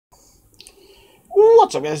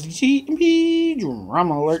What's up, guys? DTMP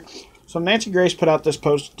drama alert. So Nancy Grace put out this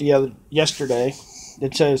post yesterday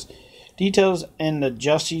that says details in the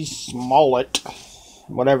Jussie Smollett,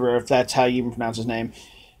 whatever, if that's how you even pronounce his name,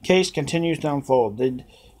 case continues to unfold. Did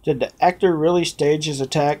the actor really stage his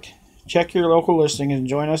attack? Check your local listings and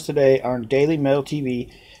join us today on Daily Mail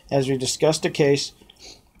TV as we discuss the case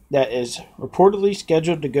that is reportedly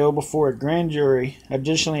scheduled to go before a grand jury,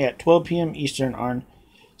 additionally at 12 p.m. Eastern on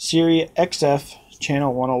Syria XF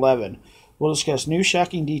Channel 111. We'll discuss new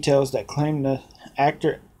shocking details that claim the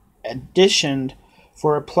actor auditioned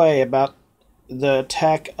for a play about the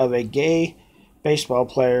attack of a gay baseball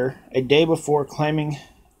player a day before claiming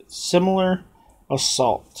similar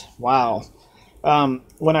assault. Wow.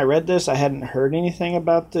 When I read this, I hadn't heard anything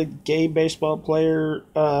about the gay baseball player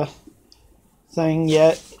thing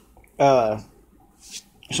yet. So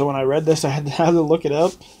when I read this, I had to look it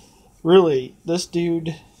up. Really, this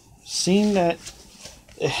dude, seeing that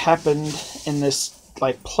it happened in this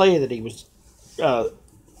play that he was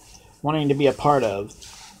wanting to be a part of,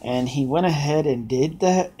 and he went ahead and did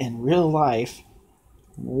that in real life.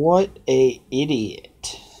 What a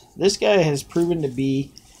idiot. This guy has proven to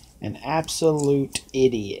be an absolute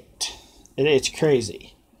idiot. It's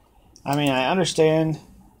crazy. I mean, I understand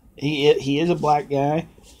he is a black guy.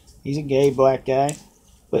 He's a gay black guy.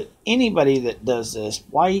 But anybody that does this,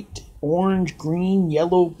 white, orange, green,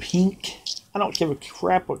 yellow, pink, I don't give a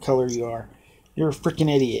crap what color you are. You're a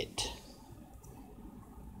freaking idiot.